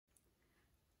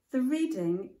The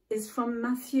reading is from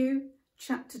Matthew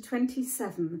chapter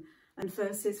 27 and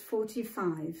verses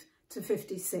 45 to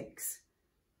 56.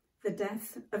 The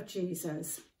death of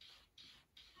Jesus.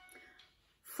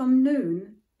 From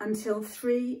noon until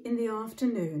 3 in the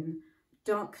afternoon,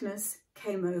 darkness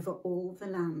came over all the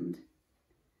land.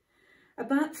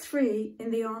 About 3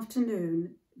 in the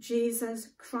afternoon, Jesus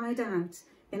cried out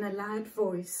in a loud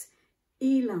voice,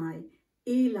 "Eli,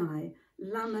 Eli,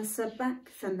 lama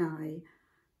sabachthani,"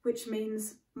 which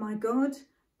means, my God,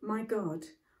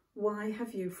 why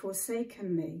have you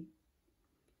forsaken me?"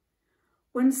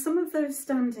 When some of those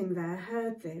standing there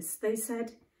heard this, they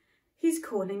said, "He's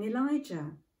calling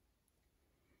Elijah."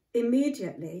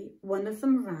 Immediately, one of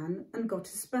them ran and got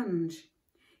a sponge.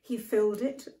 He filled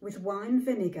it with wine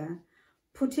vinegar,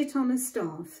 put it on a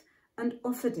staff, and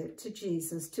offered it to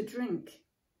Jesus to drink.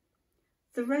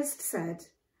 The rest said,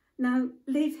 "Now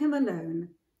leave him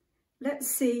alone. Let's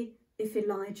see if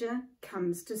Elijah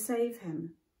comes to save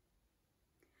him."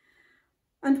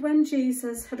 And when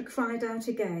Jesus had cried out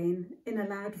again in a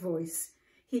loud voice,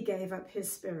 he gave up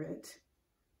his spirit.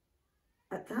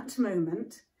 At that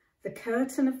moment, the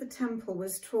curtain of the temple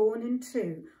was torn in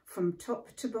two from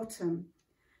top to bottom.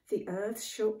 The earth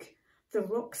shook, the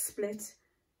rocks split,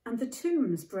 and the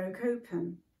tombs broke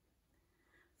open.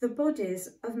 The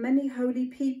bodies of many holy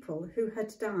people who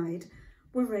had died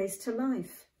were raised to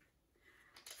life.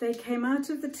 They came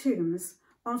out of the tombs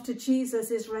after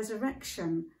Jesus'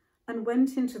 resurrection and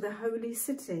went into the holy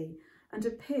city and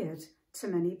appeared to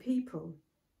many people.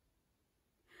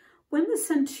 When the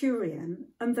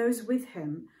centurion and those with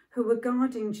him who were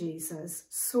guarding Jesus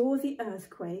saw the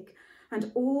earthquake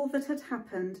and all that had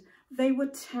happened, they were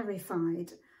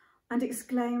terrified and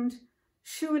exclaimed,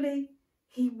 "Surely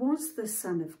he was the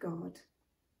Son of God."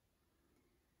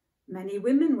 Many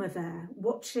women were there,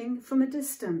 watching from a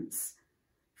distance.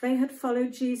 They had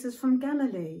followed Jesus from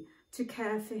Galilee to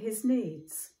care for his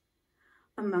needs.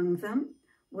 Among them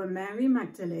were Mary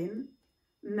Magdalene,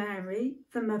 Mary,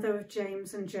 the mother of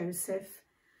James and Joseph,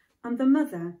 and the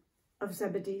mother of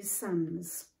Zebedee's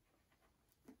sons.